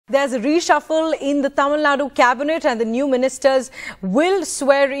There's a reshuffle in the Tamil Nadu cabinet and the new ministers will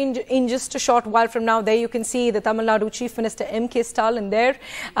swear in just a short while from now. There you can see the Tamil Nadu Chief Minister MK Stalin there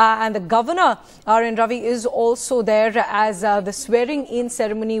and the Governor RN Ravi is also there as the swearing in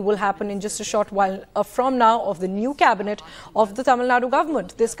ceremony will happen in just a short while from now of the new cabinet of the Tamil Nadu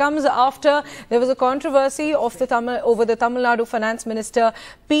government. This comes after there was a controversy of over the Tamil Nadu Finance Minister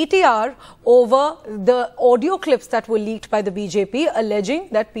PTR over the audio clips that were leaked by the BJP alleging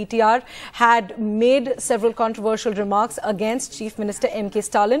that PTR had made several controversial remarks against Chief Minister MK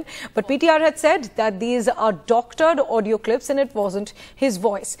Stalin. But PTR had said that these are doctored audio clips and it wasn't his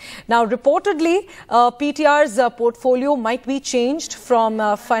voice. Now, reportedly, PTR's portfolio might be changed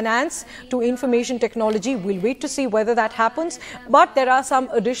from finance to information technology. We'll wait to see whether that happens. But there are some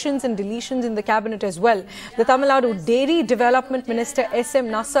additions and deletions in the cabinet as well. The Tamil Nadu Dairy Development Minister SM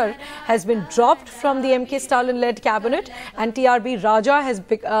Nasar has been dropped from the MK Stalin-led cabinet and TRB Rajaa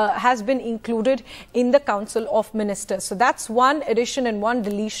has been included in the Council of Ministers. So that's one addition and one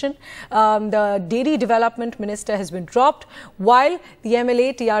deletion. The Dairy Development Minister has been dropped while the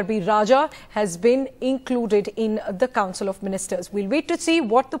MLA TRB Rajaa has been included in the Council of Ministers. We'll wait to see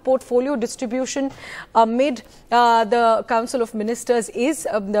what the portfolio distribution amid the Council of Ministers is.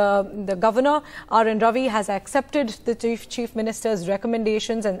 The Governor RN Ravi has accepted the Chief Minister's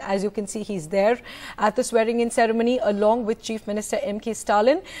recommendations and as you can see he's there at the swearing-in ceremony along with Chief Minister MK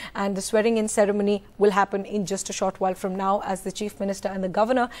Stalin, and the swearing-in ceremony will happen in just a short while from now as the Chief Minister and the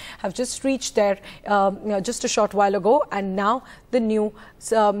Governor have just reached there just a short while ago, and now the new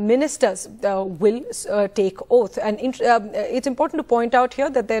ministers will take oath. And it's important to point out here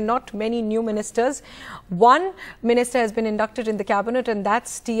that there are not many new ministers. One minister has been inducted in the cabinet and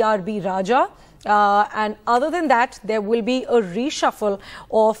that's TRB Rajaa. And other than that, there will be a reshuffle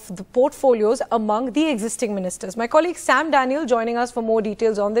of the portfolios among the existing ministers. My colleague Sam Daniel joining us for more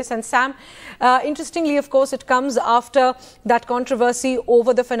details on this. And Sam, interestingly, of course, it comes after that controversy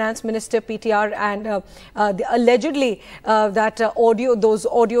over the finance minister PTR and allegedly those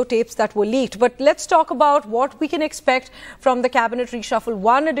audio tapes that were leaked. But let's talk about what we can expect from the cabinet reshuffle.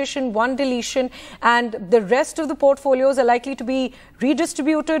 One addition, one deletion, and the rest of the portfolios are likely to be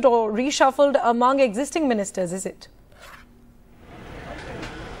redistributed or reshuffled among existing ministers, is it?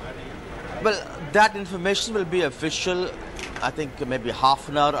 Well, that information will be official, I think, maybe half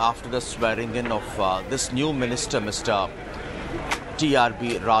an hour after the swearing in of this new minister, Mr.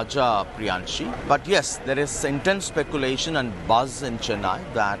 TRB Rajaa Priyanshi. But yes, there is intense speculation and buzz in Chennai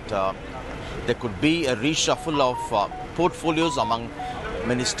that there could be a reshuffle of portfolios among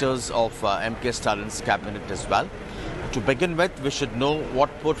ministers of MK Stalin's cabinet as well. To begin with, we should know what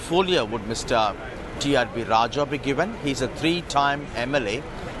portfolio would Mr. TRB Rajaa be given. He's a three-time MLA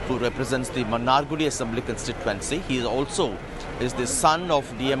who represents the Mannargudi Assembly constituency. He also is the son of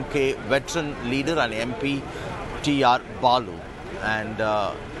DMK veteran leader and MP TR Balu. And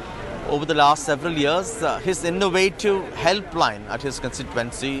over the last several years, his innovative helpline at his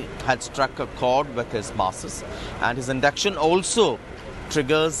constituency had struck a chord with his masses. And his induction also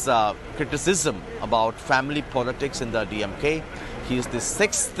triggers criticism about family politics in the DMK. He is the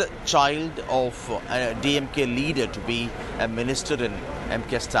sixth child of a DMK leader to be a minister in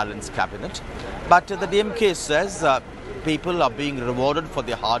MK Stalin's cabinet. But the DMK says people are being rewarded for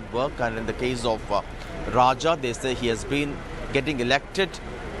their hard work, and in the case of Rajaa, they say he has been getting elected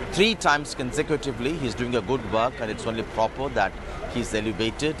 3 times consecutively. He's doing a good work and it's only proper that he's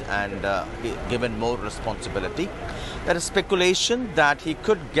elevated and given more responsibility. There is speculation that he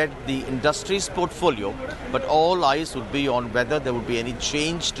could get the industries portfolio, but all eyes would be on whether there would be any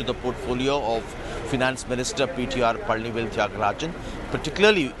change to the portfolio of Finance Minister PTR Palnivel Thiagarajan,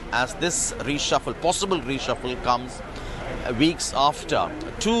 particularly as this reshuffle, possible reshuffle, comes weeks after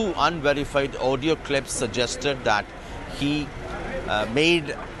 2 unverified audio clips suggested that he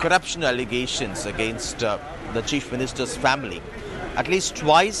made corruption allegations against the Chief Minister's family. At least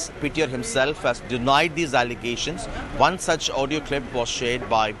twice, PTR himself has denied these allegations. One such audio clip was shared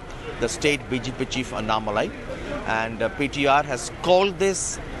by the state BJP chief Annamalai, and PTR has called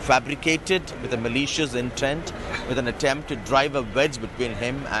this fabricated with a malicious intent, with an attempt to drive a wedge between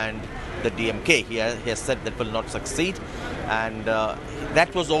him and the DMK. He has said that will not succeed, and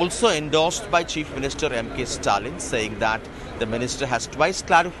that was also endorsed by Chief Minister MK Stalin, saying that the minister has twice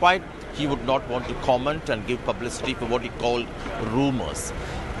clarified he would not want to comment and give publicity for what he called rumors.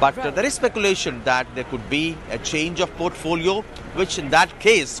 But there is speculation that there could be a change of portfolio, which in that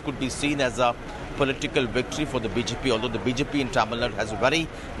case could be seen as a political victory for the BJP, although the BJP in Tamil Nadu has a very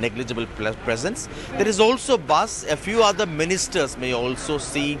negligible presence. There is also buzz. A few other ministers may also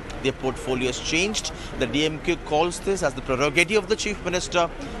see their portfolios changed. The DMK calls this as the prerogative of the Chief Minister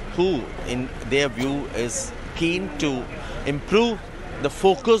who, in their view, is keen to improve the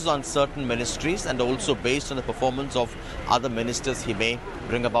focus on certain ministries, and also based on the performance of other ministers, he may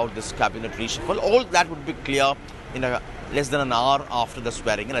bring about this cabinet reshuffle. All that would be clear in less than an hour after the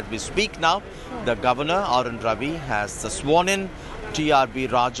swearing in. As we speak now, the governor, RN Ravi, has sworn in TRB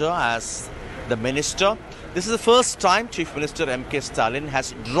Rajaa as the minister. This is the first time Chief Minister MK Stalin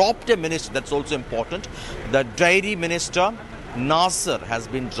has dropped a minister. That's also important. The dairy minister, Nasar, has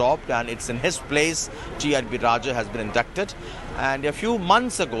been dropped, and it's in his place TRB Rajaa has been inducted. And a few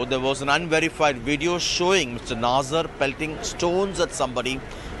months ago, there was an unverified video showing Mr. Nasar pelting stones at somebody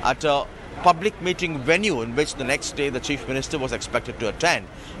at a public meeting venue in which the next day the Chief Minister was expected to attend.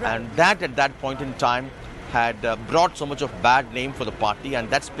 Right. And that, at that point in time, had brought so much of bad name for the party, and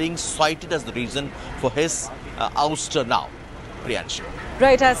that's being cited as the reason for his ouster now. Priyanshi.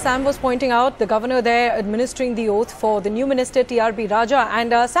 Right, as Sam was pointing out, the governor there administering the oath for the new minister TRB Rajaa.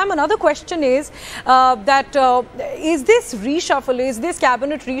 And Sam, another question is is this reshuffle, is this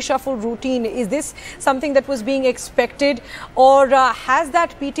cabinet reshuffle routine, is this something that was being expected, or has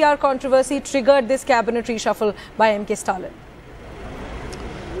that PTR controversy triggered this cabinet reshuffle by MK Stalin?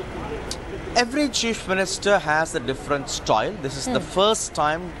 Every chief minister has a different style. This is the first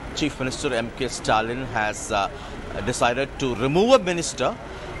time Chief Minister MK Stalin has decided to remove a minister,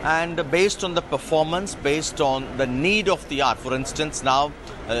 and based on the performance, based on the need of the hour. For instance, now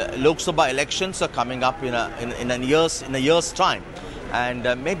Lok Sabha elections are coming up in a year's time, and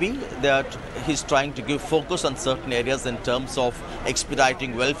maybe that he's trying to give focus on certain areas in terms of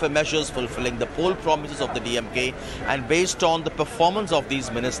expediting welfare measures, fulfilling the poll promises of the DMK, and based on the performance of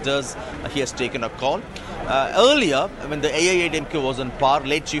these ministers, he has taken a call. Earlier, when the AIADMK was in power,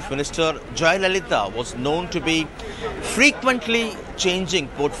 late Chief Minister Jayalalitha was known to be frequently changing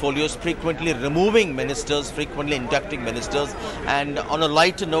portfolios, frequently removing ministers, frequently inducting ministers, and on a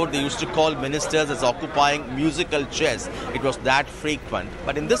lighter note, they used to call ministers as occupying musical chairs. It was that frequent.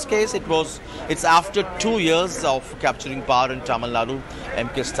 But in this case, it's after 2 years of capturing power in Tamil Nadu,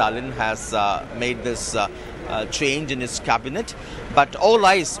 MK Stalin has made this change in his cabinet, but all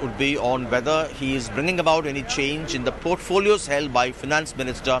eyes would be on whether he is bringing about any change in the portfolios held by Finance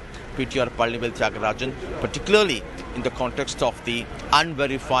Minister PTR Palnivel Thiagarajan, particularly in the context of the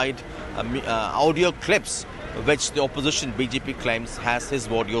unverified audio clips which the opposition BJP claims has his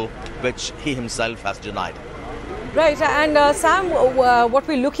audio, which he himself has denied. Right, and Sam, what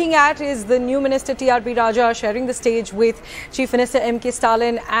we're looking at is the new minister TRB Rajaa sharing the stage with Chief Minister MK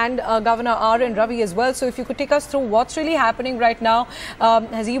Stalin and Governor RN Ravi as well. So if you could take us through what's really happening right now.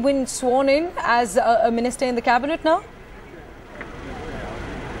 Has he been sworn in as a minister in the cabinet now?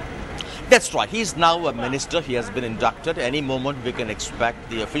 That's right. He's now a minister. He has been inducted. Any moment we can expect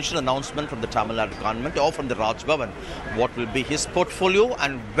the official announcement from the Tamil Nadu government or from the Raj Bhavan what will be his portfolio,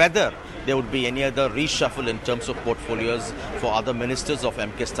 and whether there would be any other reshuffle in terms of portfolios for other ministers of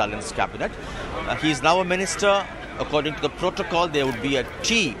MK Stalin's cabinet. He is now a minister. According to the protocol, there would be a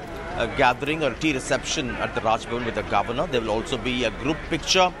tea gathering or a tea reception at the Raj Bhavan with the governor. There will also be a group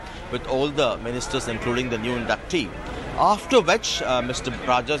picture with all the ministers, including the new inductee. After which, Mr.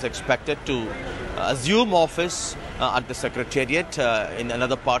 Rajaa is expected to assume office at the Secretariat in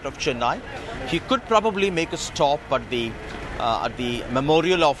another part of Chennai. He could probably make a stop at the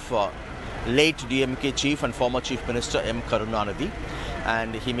memorial of late DMK chief and former Chief Minister M. Karunanidhi,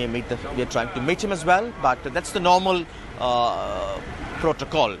 and he may meet we are trying to meet him as well, but that's the normal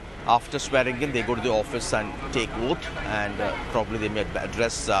protocol. After swearing in, they go to the office and take oath, and probably they may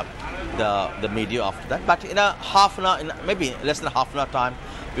address the media after that. But in a half an hour, maybe less than half an hour time,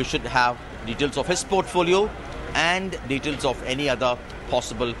 we should have details of his portfolio and details of any other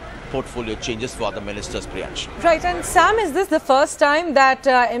possible portfolio changes for other ministers, Priyansh. Right, and Sam, is this the first time that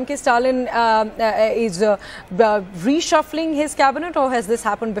MK Stalin is reshuffling his cabinet, or has this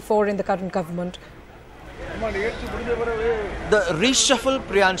happened before in the current government? The reshuffle,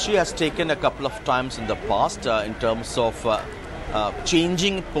 Priyanshi, has taken a couple of times in the past in terms of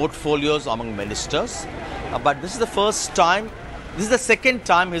changing portfolios among ministers. But this is the first time, this is the second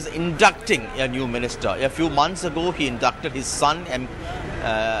time he's inducting a new minister. A few months ago, he inducted his son,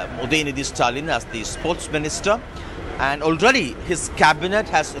 Udayanidhi Stalin, as the sports minister. And already his cabinet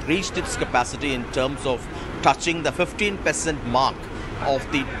has reached its capacity in terms of touching the 15% mark of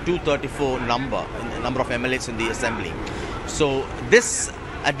the 234 number of MLAs in the assembly. So this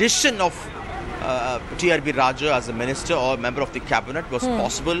addition of TRB Rajaa as a minister or member of the cabinet was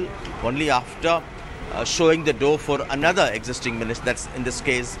possible only after showing the door for another existing minister, that's in this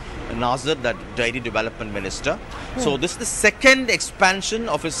case Nasar, that dairy development minister. So this is the second expansion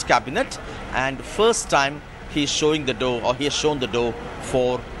of his cabinet, and first time he's showing the door, or he has shown the door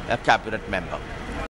for a cabinet member.